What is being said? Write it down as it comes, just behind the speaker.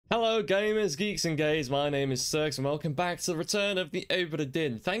Hello gamers, geeks and gays, my name is Cirx and welcome back to the return of the Obra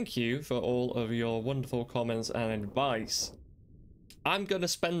Dinn. Thank you for all of your wonderful comments and advice. I'm going to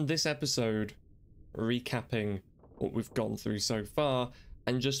spend this episode recapping what we've gone through so far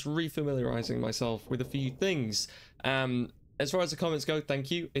and just refamiliarizing myself with a few things. As far as the comments go,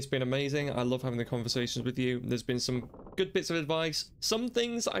 thank you. It's been amazing. I love having the conversations with you. There's been some good bits of advice. Some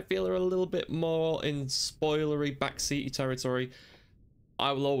things I feel are a little bit more in spoilery, backseaty territory.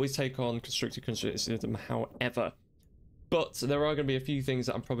 I will always take on constructive criticism, however. But there are going to be a few things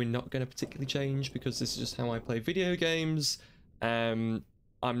that I'm probably not going to particularly change because this is just how I play video games. I'm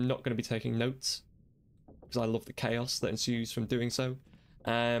not going to be taking notes because I love the chaos that ensues from doing so.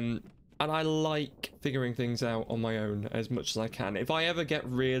 And I like figuring things out on my own as much as I can. If I ever get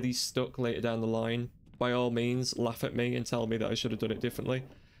really stuck later down the line, by all means, laugh at me and tell me that I should have done it differently.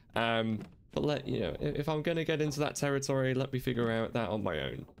 But if I'm going to get into that territory, let me figure out that on my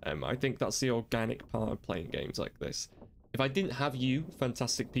own. I think that's the organic part of playing games like this. If I didn't have you,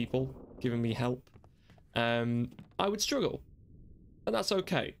 fantastic people, giving me help, I would struggle. And that's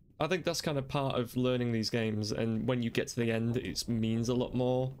okay. I think that's kind of part of learning these games, and when you get to the end, it means a lot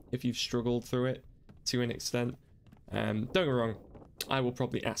more if you've struggled through it to an extent. Don't get me wrong, I will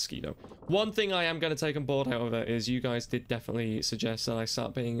probably ask you though. One thing I am going to take on board, however, is you guys did definitely suggest that I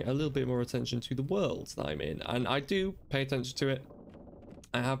start paying a little bit more attention to the world that I'm in, and I do pay attention to it.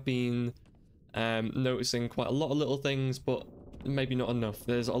 I have been noticing quite a lot of little things, but maybe not enough.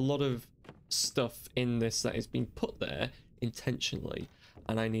 There's a lot of stuff in this that is being put there intentionally,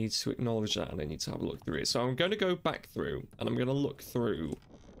 and I need to acknowledge that, and I need to have a look through it. So I'm going to go back through, and I'm going to look through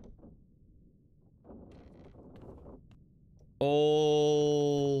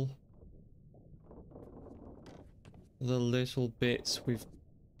all the little bits we've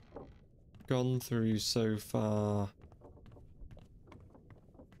gone through so far.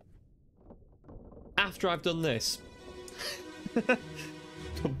 After I've done this.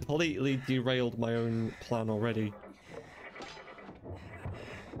 Completely derailed my own plan already.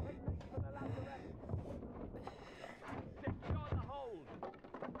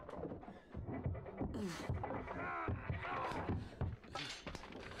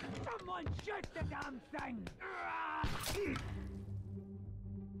 Someone shoot the damn thing!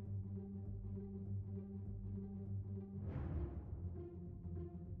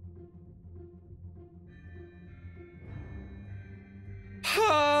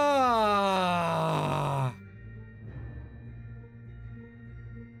 Ha!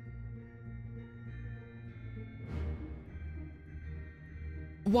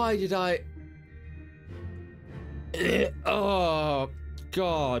 Why did I? Oh,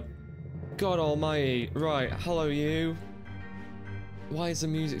 God. God almighty. Right, hello you. Why is the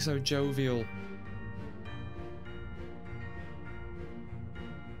music so jovial?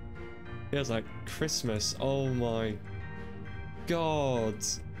 Feels like Christmas. Oh my God.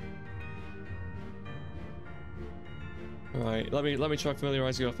 Right, let me try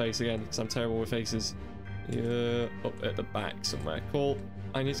familiarizing your face again, because I'm terrible with faces. Yeah, up at the back somewhere. Cool.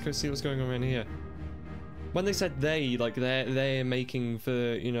 I need to go see what's going on around here. When they said they, like they're making for,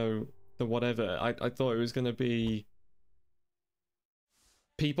 you know, the whatever, I thought it was gonna be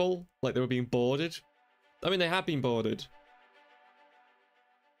people, like they were being boarded. I mean, they have been boarded.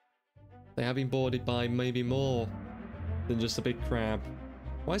 They have been boarded by maybe more than just a big crab.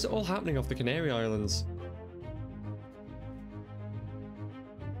 Why is it all happening off the Canary Islands?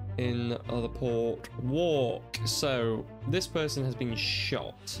 In the port walk. So this person has been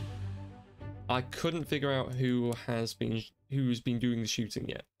shot. I couldn't figure out who's been doing the shooting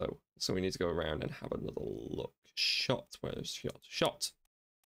yet though. So we need to go around and have another look. Shot. Where is shot? Shot.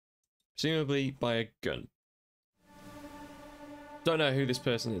 Presumably by a gun. Don't know who this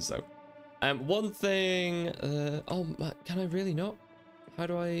person is though. One thing. Oh, can I really not? How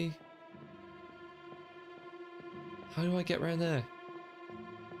do I get around there?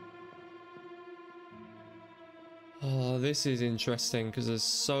 Oh, this is interesting because there's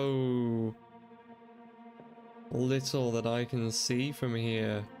so little that I can see from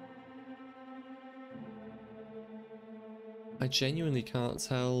here. I genuinely can't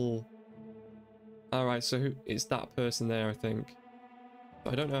tell. Alright, so who is that person there, I think.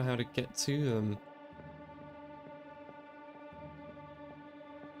 But I don't know how to get to them.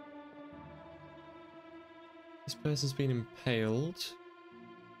 This person's been impaled.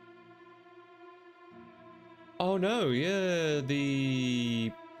 Oh no, yeah,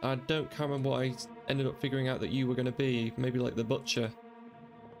 I can't remember what I ended up figuring out that you were going to be. Maybe like the butcher.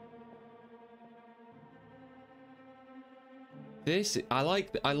 I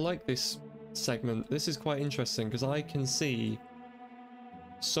like this segment. This is quite interesting because I can see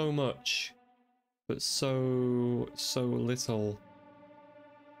so much, but so little.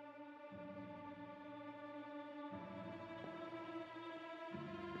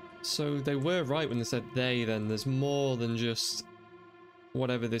 So they were right when they said they, then there's more than just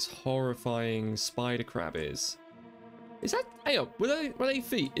whatever this horrifying spider crab is. Is that, hey up, were they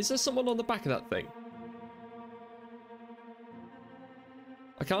feet? Is there someone on the back of that thing?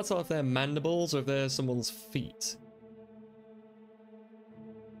 I can't tell if they're mandibles or if they're someone's feet.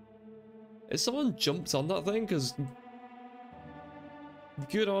 Is someone jumped on that thing? Because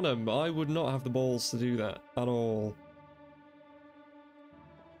good on them. I would not have the balls to do that at all.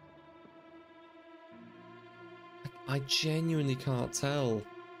 I genuinely can't tell.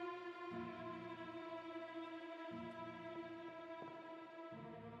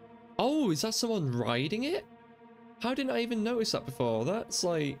 Oh, is that someone riding it? How didn't I even notice that before? That's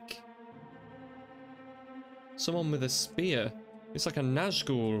like someone with a spear. It's like a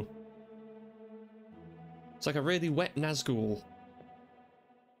Nazgul. It's like a really wet Nazgul.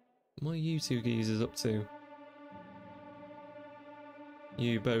 What are you two geezers up to?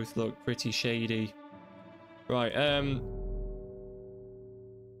 You both look pretty shady. Right,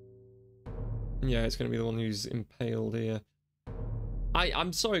 yeah, it's gonna be the one who's impaled here.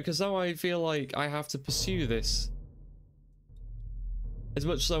 I'm sorry, because now I feel like I have to pursue this. As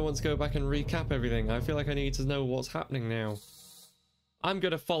much as I want to go back and recap everything, I feel like I need to know what's happening now. I'm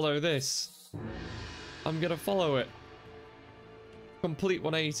gonna follow this. I'm gonna follow it. Complete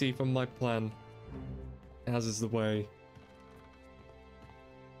 180 from my plan. As is the way.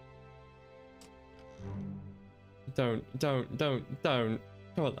 Don't. Come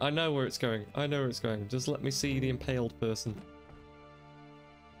on, I know where it's going. I know where it's going. Just let me see the impaled person.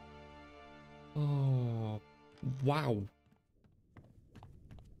 Oh, wow.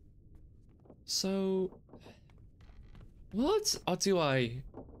 So, what? Or do I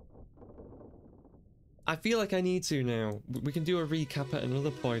feel like I need to now. We can do a recap at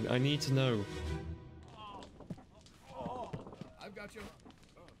another point. I need to know. I've got you.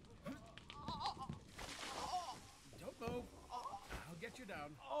 Don't move. I'll get you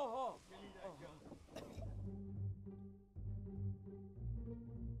down.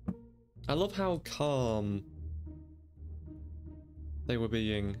 I love how calm they were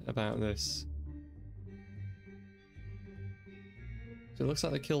being about this. So it looks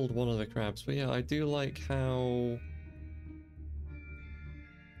like they killed one of the crabs, but yeah, I do like how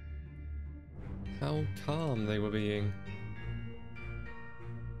calm they were being.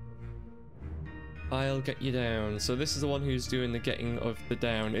 I'll get you down. So this is the one who's doing the getting of the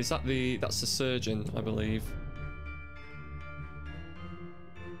down. Is that that's the surgeon, I believe.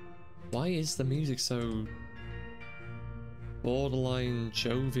 Why is the music so borderline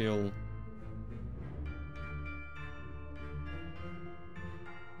jovial?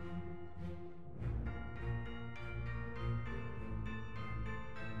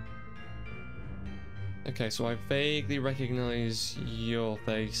 Okay, so I vaguely recognize your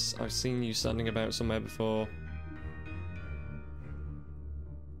face. I've seen you standing about somewhere before.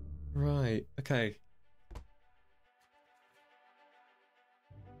 Right, okay.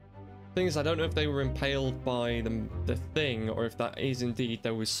 Thing is, I don't know if they were impaled by the thing, or if that is indeed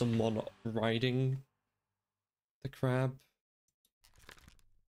there was someone riding the crab.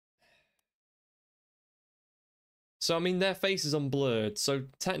 So, I mean, their face is unblurred, so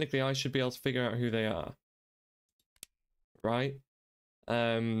technically I should be able to figure out who they are. Right?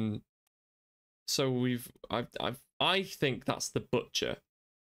 So I think that's the butcher.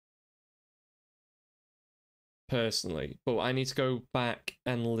 Personally, but I need to go back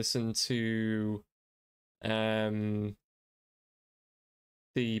and listen to the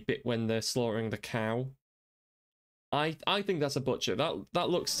bit when they're slaughtering the cow. I think that's a butcher. That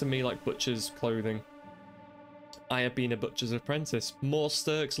looks to me like butcher's clothing. I have been a butcher's apprentice. More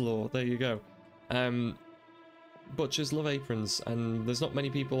Sturks lore. There you go. Butchers love aprons, and there's not many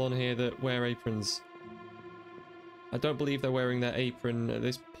people on here that wear aprons. I don't believe they're wearing their apron at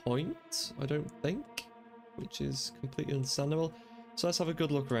this point. I don't think. Which is completely understandable. So let's have a good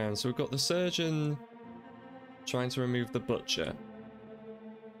look around. So we've got the surgeon trying to remove the butcher.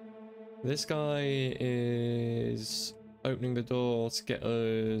 This guy is opening the door to get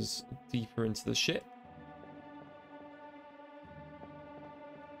us deeper into the ship.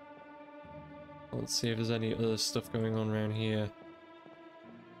 Let's see if there's any other stuff going on around here.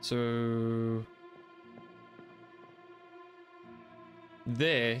 So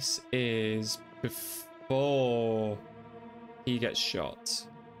this is before he gets shot,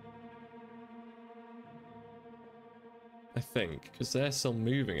 I think, because they're still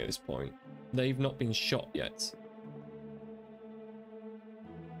moving at this point. They've not been shot yet.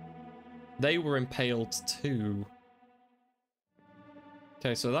 They were impaled too.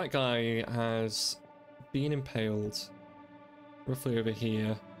 Okay, so that guy has been impaled roughly over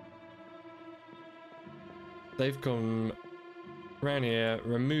here. They've come around here,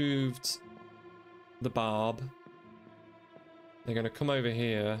 removed the barb. They're going to come over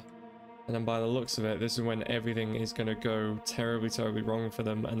here, and then by the looks of it, this is when everything is going to go terribly, terribly wrong for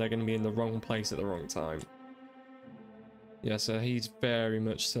them, and they're going to be in the wrong place at the wrong time. Yeah, so he's very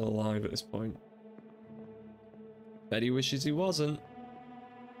much still alive at this point. Bet he wishes he wasn't.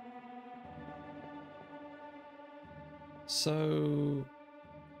 So...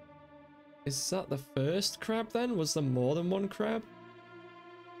 is that the first crab then? Was there more than one crab?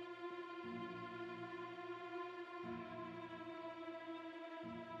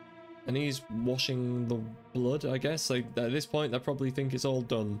 And he's washing the blood, I guess. Like, at this point, they probably think it's all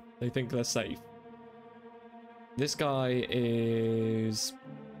done. They think they're safe. This guy is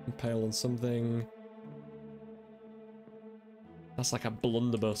impaled on something. That's like a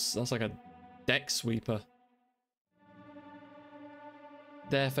blunderbuss. That's like a deck sweeper.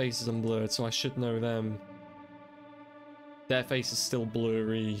 Their face is unblurred, so I should know them. Their face is still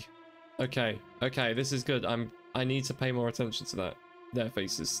blurry. Okay, okay, this is good. I need to pay more attention to that. Their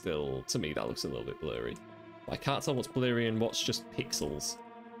face is still, to me, that looks a little bit blurry. I can't tell what's blurry and what's just pixels.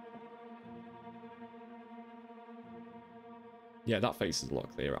 Yeah, that face is a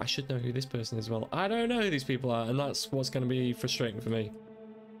lot clearer. I should know who this person is as well. I don't know who these people are, and that's what's going to be frustrating for me.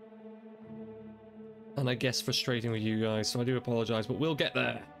 And I guess frustrating with you guys, so I do apologise, but we'll get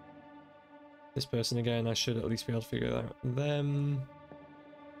there. This person again, I should at least be able to figure it out. Them.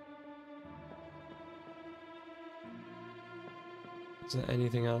 Is there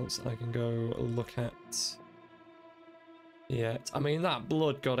anything else I can go look at yet? I mean, that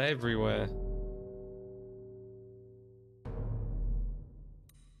blood got everywhere.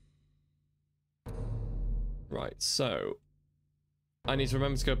 Right, so I need to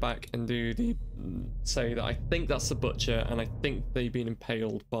remember to go back and do the say that I think that's the butcher, and I think they've been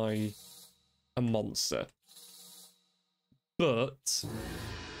impaled by a monster. But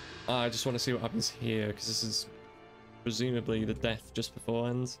I just want to see what happens here, because this is presumably the death just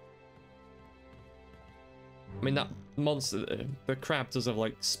beforehand. I mean, that monster, the crab does have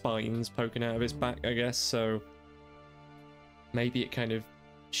like spines poking out of its back, I guess, so maybe it kind of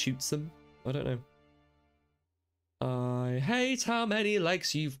shoots them. I don't know. I hate how many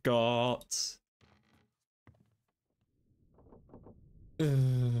legs you've got.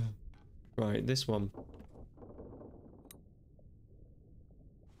 Right, this one.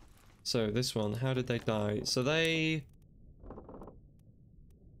 So this one, how did they die? So they...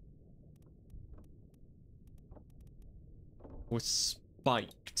 were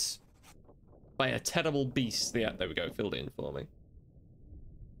spiked by a terrible beast. Yeah, there we go, filled in for me.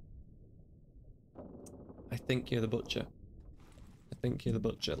 I think you're the butcher. I think you're the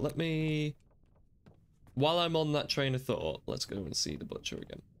butcher. Let me... while I'm on that train of thought, let's go and see the butcher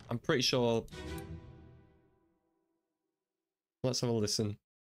again. I'm pretty sure... let's have a listen.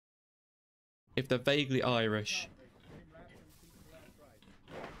 If they're vaguely Irish...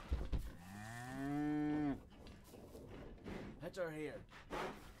 Hit her here.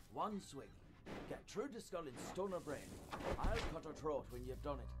 One swing. Get through the skull and stone her brain. I'll cut her throat when you've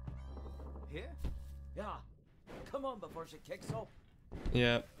done it. Here? Yeah. Come on before she kicks up.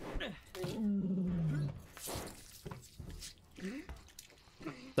 Yeah.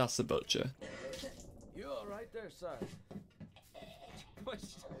 That's the butcher. You all right there, sir?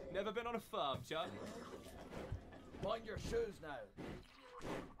 Never been on a farm, Chuck? Mind your shoes now.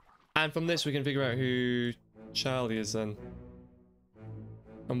 And from this we can figure out who Charlie is then.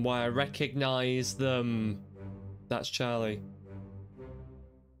 And why I recognise them. That's Charlie.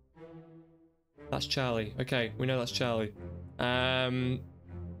 That's Charlie. Okay, we know that's Charlie. Yeah,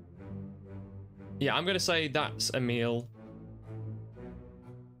 I'm gonna say that's Emil.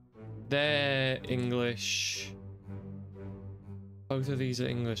 They're English. Both of these are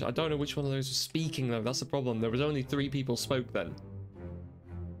English. I don't know which one of those was speaking though. That's the problem. There was only 3 people spoke then.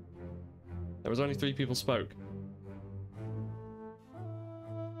 There was only 3 people spoke.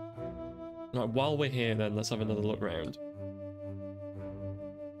 Right, while we're here then, let's have another look round.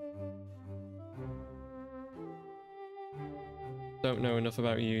 Don't know enough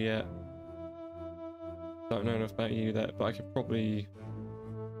about you yet. Don't know enough about you yet, but I could probably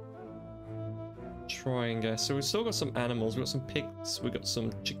try and guess. So we've still got some animals. We've got some pigs. We've got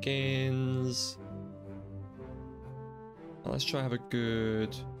some chickens. Now let's try and have a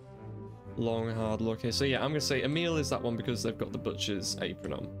good long hard look here. So yeah, I'm gonna say Emil is that one because they've got the butcher's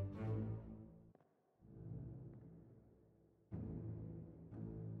apron on.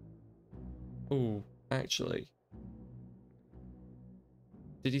 Oh, actually.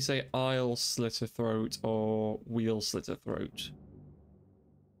 Did he say I'll slit her throat or we'll slit her throat?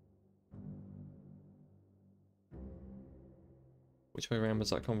 Which way around was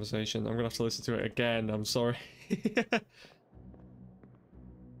that conversation? I'm gonna have to listen to it again. I'm sorry.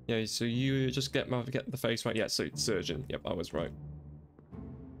 Yeah, so you just get the face right. Yeah, so surgeon. Yep, I was right.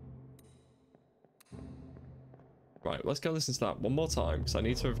 Right, let's go listen to that one more time because I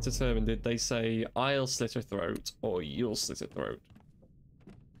need to determine, did they say I'll slit her throat or you'll slit her throat?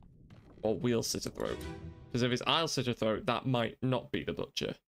 Or we'll slit her throat? Because if it's I'll slit her throat, that might not be the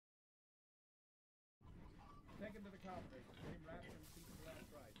butcher. Take him to the cockpit. Get him wrapped and see the last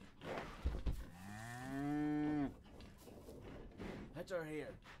ride. Hit her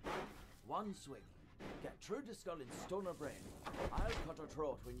here. One swing. Get through the skull and stone her brain. I'll cut her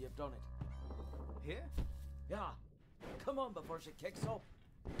throat when you've done it. Here? Yeah. Come on before she kicks up.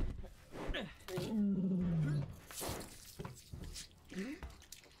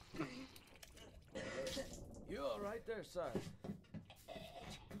 You all right there, sir?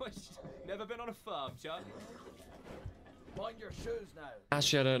 Never been on a farm, Charlie? Mind your shoes now.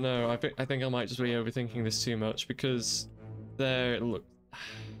 Actually, I don't know. I think I might just be overthinking this too much because look.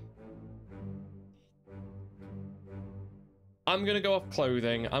 I'm gonna go off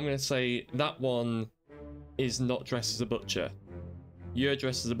clothing. I'm gonna say that one is not dressed as a butcher. You're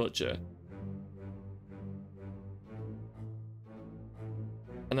dressed as a butcher.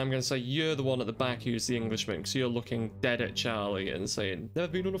 And I'm gonna say you're the one at the back who's the Englishman, because you're looking dead at Charlie and saying,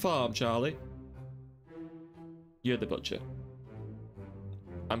 "Never been on a farm, Charlie." You're the butcher.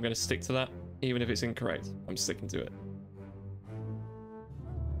 I'm gonna stick to that, even if it's incorrect. I'm sticking to it.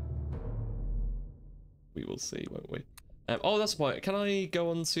 We will see, won't we? Oh, that's why. Can I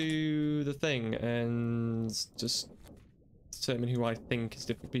go onto the thing and just determine who I think is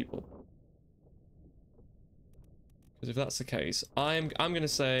different people? Because if that's the case, I'm gonna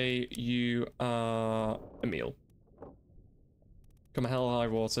say you are Emil. Come hell or high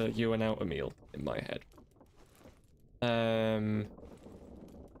water, you are now Emil in my head.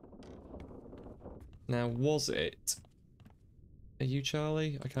 Now was it? Are you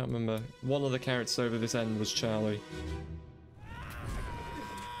Charlie? I can't remember. One of the characters over this end was Charlie.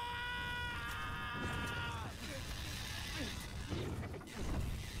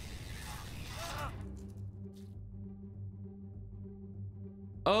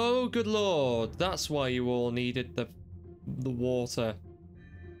 Oh, good lord. That's why you all needed the water.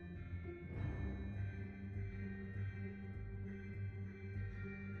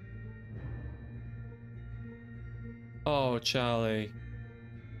 Oh, Charlie.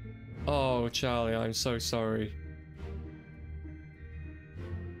 Oh, Charlie, I'm so sorry.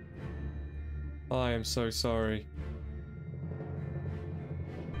 I am so sorry.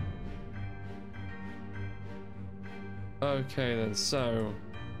 Okay then, so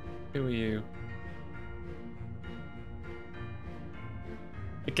who are you?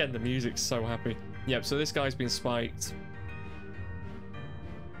 Again, the music's so happy. Yep, so this guy's been spiked.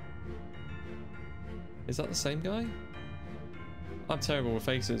 Is that the same guy? I'm terrible with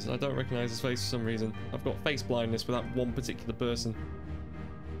faces. I don't recognize his face for some reason. I've got face blindness with that one particular person.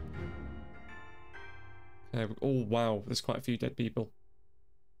 Oh wow, there's quite a few dead people.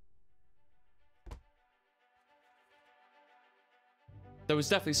 There was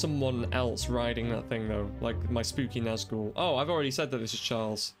definitely someone else riding that thing though, like my spooky Nazgul. Oh, I've already said that this is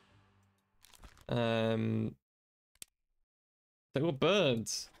Charles. They were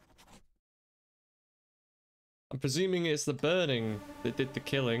burned. I'm presuming it's the burning that did the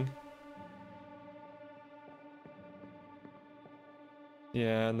killing.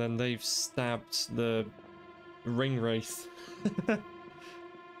 Yeah, and then they've stabbed the ring wraith.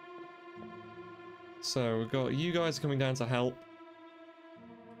 So we've got you guys coming down to help.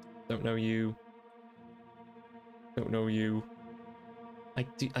 Don't know you. Don't know you.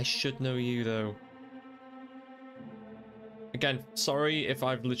 I should know you though. Again, sorry if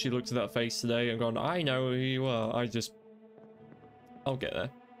I've literally looked at that face today and gone, I know who you are. I'll get there.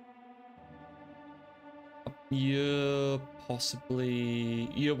 You're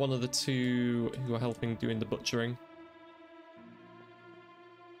one of the two who are helping doing the butchering.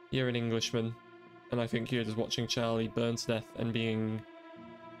 You're an Englishman, and I think you're just watching Charlie burn to death and being...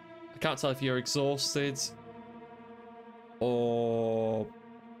 I can't tell if you're exhausted or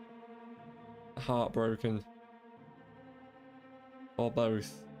heartbroken. Or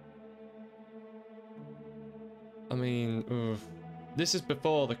both. I mean, oof. This is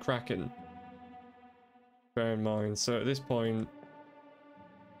before the Kraken. Bear in mind. So at this point,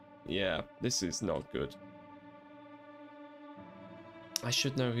 yeah, this is not good. I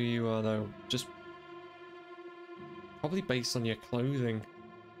should know who you are, though. Just probably based on your clothing.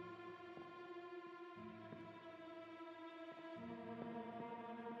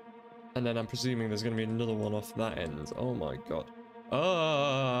 And then I'm presuming there's going to be another one off that end. Oh my god.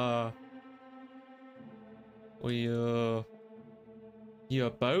 Ah! Well, you're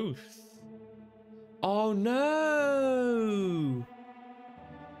both. Oh no!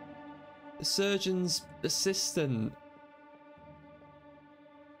 The surgeon's assistant.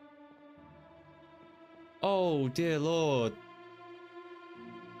 Oh dear lord.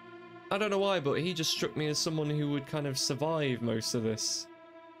 I don't know why, but he just struck me as someone who would kind of survive most of this.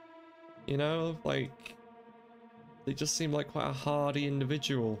 You know, like, they just seem like quite a hardy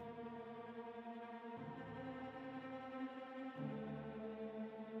individual.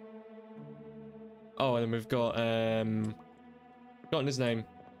 Oh, and then we've got, forgotten his name.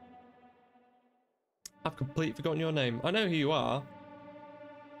 I've completely forgotten your name. I know who you are.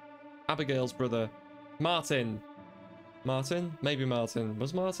 Abigail's brother. Martin. Martin? Maybe Martin.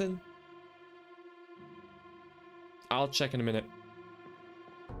 Was Martin? I'll check in a minute.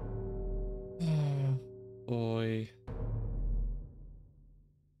 Boy.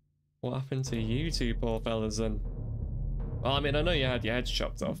 What happened to you two poor fellas then? Well, I mean, I know you had your heads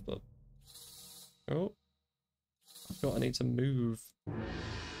chopped off, but... Oh. I forgot I need to move.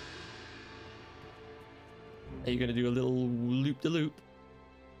 Are you going to do a little loop-de-loop?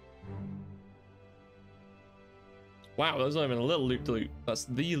 Wow, that's not even a little loop-de-loop. That's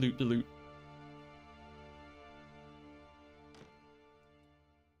the loop-de-loop.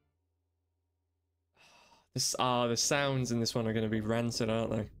 The sounds in this one are going to be rancid, aren't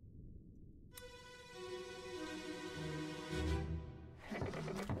they?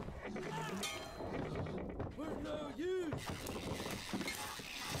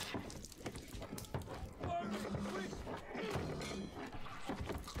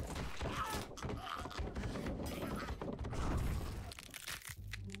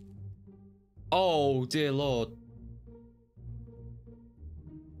 Oh dear lord.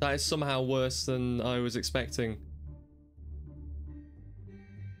 That is somehow worse than I was expecting.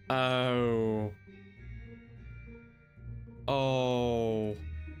 Oh. Oh.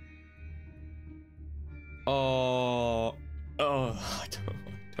 Oh. Oh, I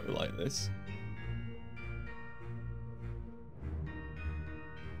don't like this.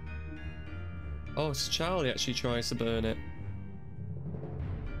 Oh, so Charlie actually tries to burn it.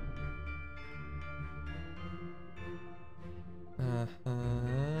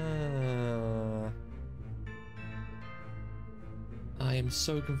 I am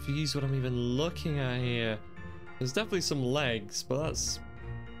so confused what I'm even looking at here. There's definitely some legs, but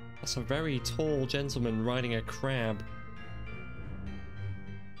that's a very tall gentleman riding a crab.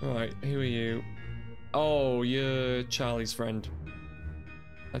 Right, who are you? Oh, you're Charlie's friend.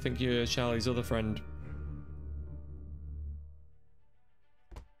 I think you're Charlie's other friend.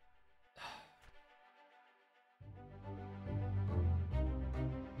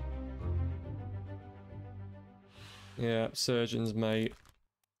 Yeah, surgeon's mate.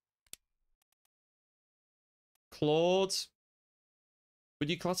 Clawed?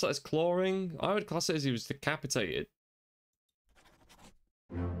 Would you class that as clawing? I would class it as he was decapitated.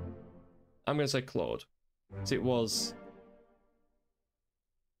 I'm gonna say clawed. So it was.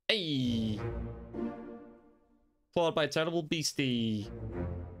 Hey! Clawed by a terrible beastie.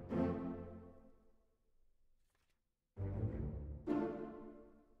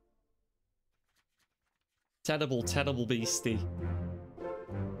 Terrible beastie.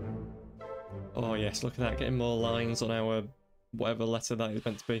 Oh yes, look at that, getting more lines on our whatever letter that is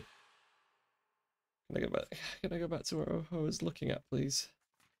meant to be. Can I go back to where I was looking at, please?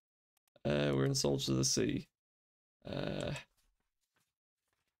 We're in Soldiers of the Sea.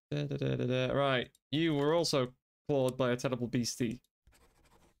 Right, you were also clawed by a terrible beastie.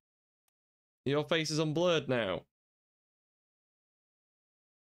 Your face is unblurred now.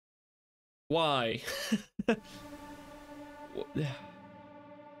 Why?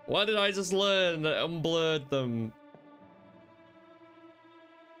 Why did I just learn that unblurred them?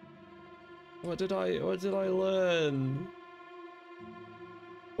 What did I learn?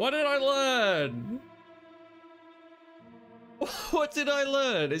 What did I learn? What did I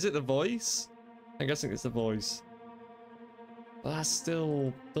learn? Is it the voice? I'm guessing it's the voice. But that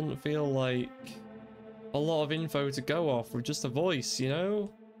still doesn't feel like a lot of info to go off with just a voice, you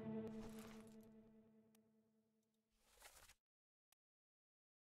know?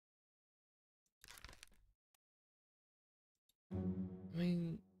 I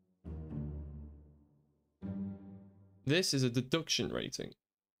mean, this is a deduction rating.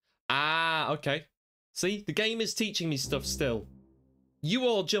 Ah, okay. See, the game is teaching me stuff still. You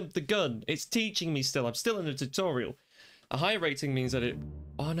all jumped the gun. It's teaching me still. I'm still in the tutorial. A high rating means that it...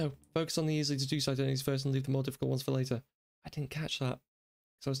 Oh no, focus on the easily deduced identities first and leave the more difficult ones for later. I didn't catch that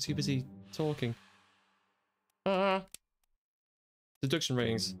because I was too busy talking. Ah. Deduction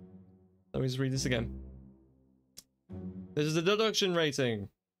ratings. Let me just read this again. This is the deduction rating.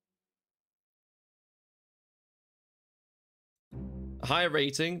 A higher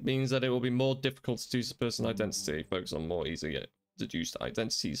rating means that it will be more difficult to deduce a person's identity. Focus on more easily deduced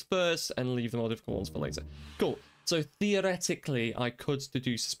identities first and leave the more difficult ones for later. Cool. So theoretically, I could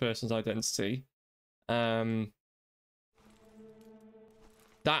deduce this person's identity.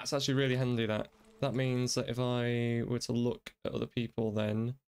 That's actually really handy, that. That means that if I were to look at other people,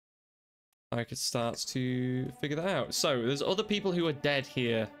 then I could start to figure that out. So, there's other people who are dead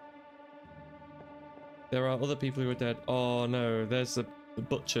here. There are other people who are dead. Oh no, there's the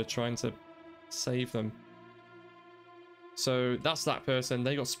butcher trying to save them. So, that's that person.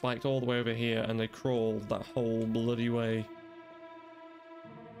 They got spiked all the way over here and they crawled that whole bloody way.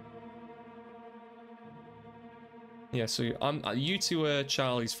 Yeah, so you two are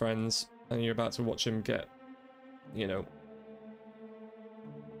Charlie's friends, and you're about to watch him get, you know,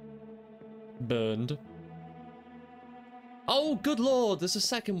 burned. Oh, good lord, there's a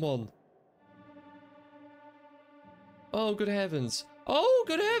second one. Oh, good heavens. Oh,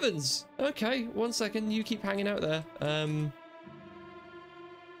 good heavens. Okay, 1 second, you keep hanging out there.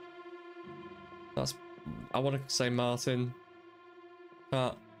 That's, I want to say Martin.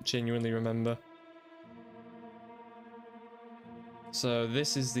 Can't genuinely remember. So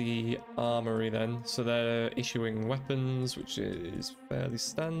this is the armory then. So they're issuing weapons, which is fairly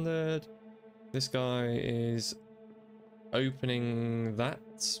standard. This guy is opening that.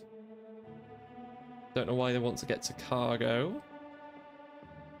 Don't know why they want to get to cargo.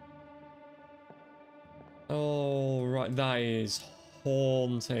 Oh, right, that is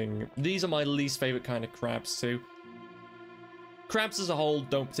haunting. These are my least favorite kind of crabs too. Crabs as a whole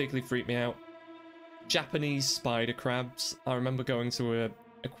don't particularly freak me out. Japanese spider crabs. I remember going to a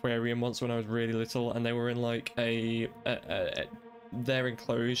aquarium once when I was really little, and they were in like their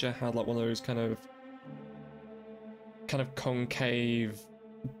enclosure had like one of those kind of concave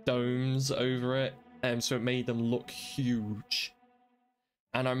domes over it, and so it made them look huge.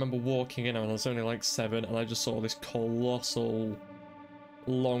 And I remember walking in, and I was only like 7, and I just saw this colossal,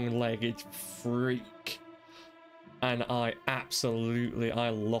 long-legged freak, and I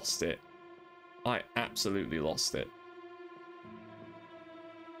lost it. I absolutely lost it.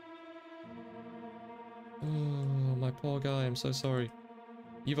 Oh, my poor guy, I'm so sorry.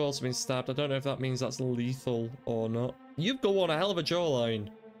 You've also been stabbed. I don't know if that means that's lethal or not. You've got one a hell of a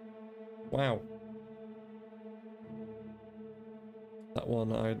jawline. Wow. That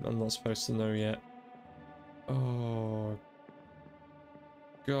one I'm not supposed to know yet. Oh.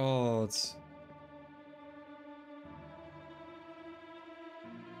 God.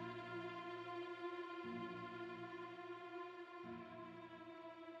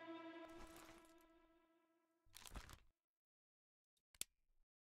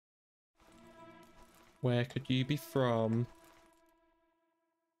 Where could you be from?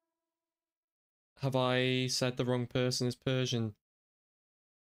 Have I said the wrong person is Persian?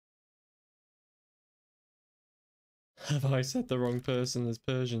 Have I said the wrong person is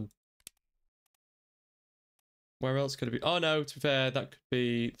Persian? Where else could it be? Oh no, to be fair, that could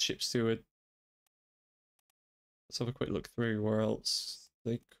be ship steward. Let's have a quick look through where else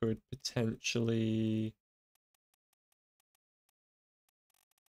they could potentially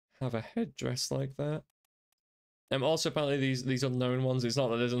have a headdress like that. Also, apparently these unknown ones, it's not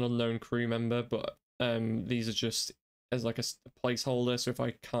that there's an unknown crew member, but these are just as like a placeholder, so if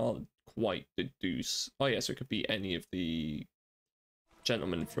I can't quite deduce... Oh yeah, so it could be any of the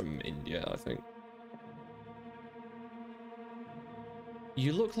gentlemen from India, I think.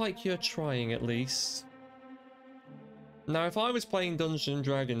 You look like you're trying, at least. Now, if I was playing Dungeons &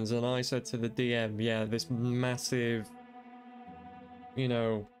 Dragons and I said to the DM, yeah, this massive, you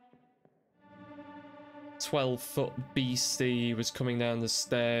know, 12-foot beastie was coming down the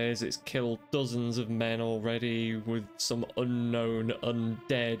stairs, it's killed dozens of men already with some unknown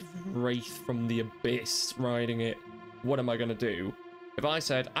undead wraith from the abyss riding it, what am I going to do? If I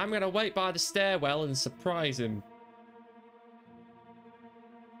said, I'm going to wait by the stairwell and surprise him.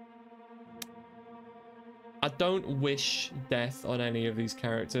 I don't wish death on any of these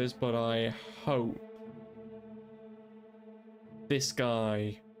characters, but I hope this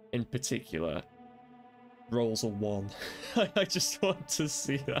guy in particular rolls a 1. I just want to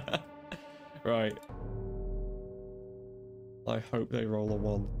see that. Right. I hope they roll a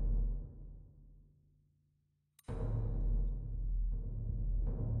 1.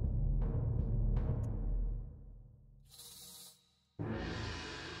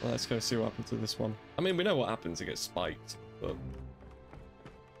 Let's go see what happens to this one. I mean, we know what happens. It gets spiked, but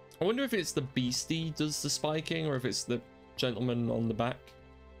I wonder if it's the beastie does the spiking or if it's the gentleman on the back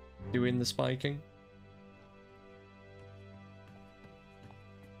doing the spiking.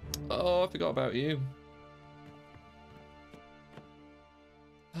 Oh, I forgot about you.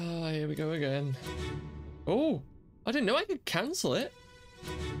 Ah, here we go again. Oh, I didn't know I could cancel it.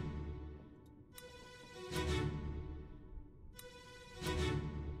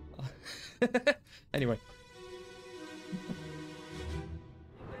 Anyway.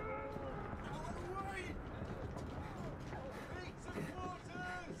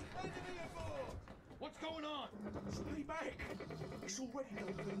 What's going on? Stay back. It's already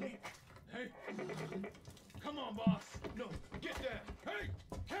done for Nick. Hey. Come on, boss. No, get there. Hey,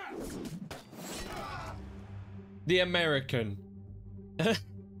 cat. The American.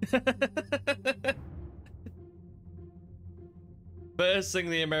 First thing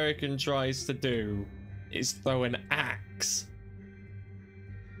the American tries to do is throw an axe.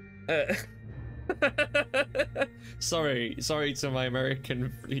 Sorry to my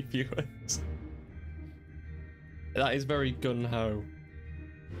American viewers. That is very gun-ho.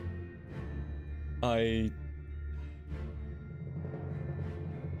 I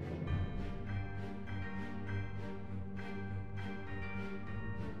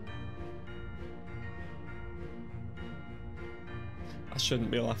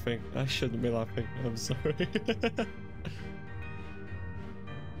shouldn't be laughing. I shouldn't be laughing. I'm sorry.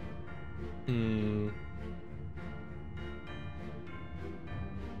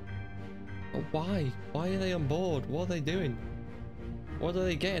 But why? Why are they on board? What are they doing? What are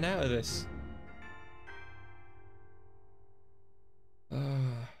they getting out of this?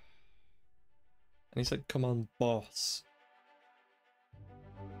 And he said, "Come on, boss."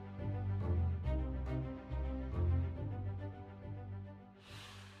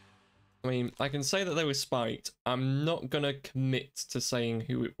 I mean, I can say that they were spiked. I'm not gonna commit to saying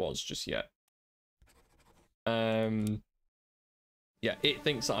who it was just yet. Yeah, it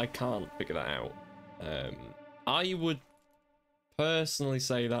thinks that I can't figure that out. I would personally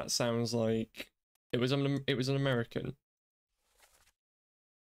say that sounds like it was an American.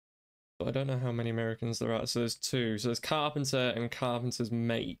 But I don't know how many Americans there are. So there's two. So there's Carpenter and Carpenter's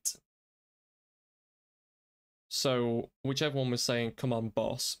mate. So whichever one was saying, "Come on,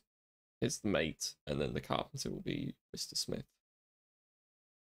 boss," it's the mate, and then the Carpenter will be Mr. Smith.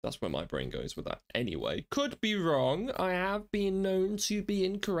 That's where my brain goes with that. Anyway, could be wrong. I have been known to be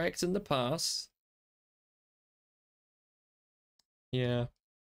incorrect in the past. Yeah.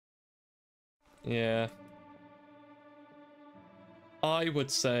 Yeah. I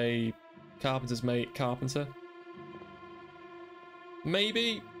would say Carpenter's mate, Carpenter.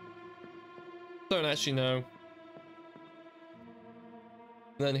 Maybe. Don't actually know.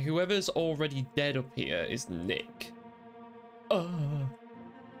 Then whoever's already dead up here is Nick.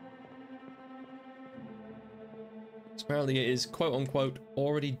 So apparently it is quote unquote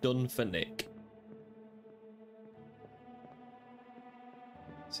already done for Nick.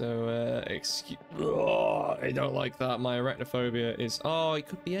 So excuse, I don't like that. My arachnophobia is, it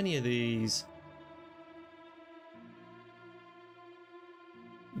could be any of these.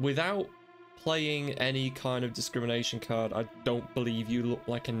 Without playing any kind of discrimination card, I don't believe you look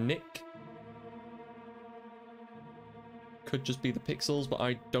like a Nick. Could just be the pixels, but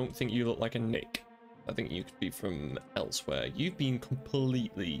I don't think you look like a Nick. I think you could be from elsewhere. You've been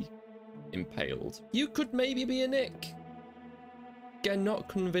completely impaled. You could maybe be a Nick. Again, not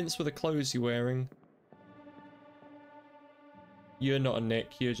convinced with the clothes you're wearing. You're not a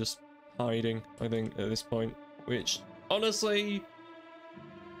Nick. You're just hiding, I think, at this point. Which, honestly,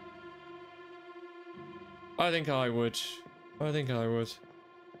 I think I would. I think I would.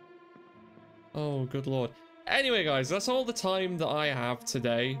 Oh, good lord. Anyway, guys, that's all the time that I have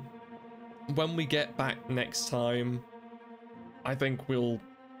today. When we get back next time, I think we'll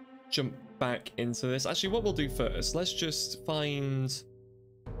jump back into this. Actually, what we'll do first, let's just find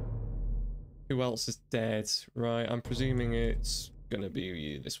who else is dead. Right, I'm presuming it's gonna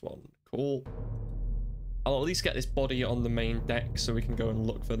be this one. Cool. I'll at least get this body on the main deck so we can go and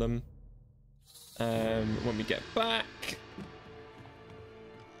look for them when we get back.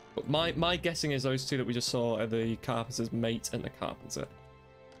 But my guessing is those two that we just saw are the Carpenter's mate and the Carpenter.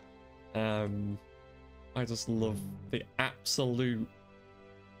 I just love the absolute...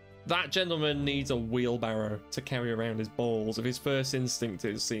 That gentleman needs a wheelbarrow to carry around his balls. If his first instinct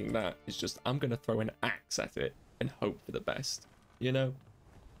is seeing that, it's just, I'm going to throw an axe at it and hope for the best. You know?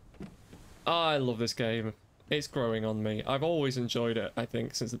 I love this game. It's growing on me. I've always enjoyed it, I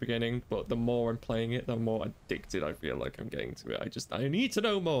think, since the beginning, but the more I'm playing it, the more addicted I feel like I'm getting to it. I need to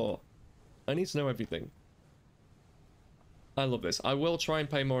know more. I need to know everything. I love this. I will try and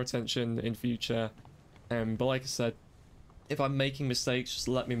pay more attention in future, but like I said, if I'm making mistakes, just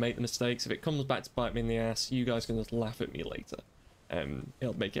let me make the mistakes. If it comes back to bite me in the ass, you guys can just laugh at me later.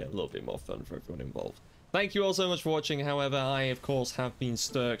 It'll make it a little bit more fun for everyone involved. Thank you all so much for watching. However, I, of course, have been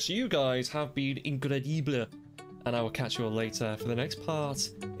Sturks. You guys have been incredible. And I will catch you all later for the next part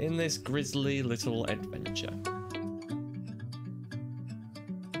in this grisly little adventure.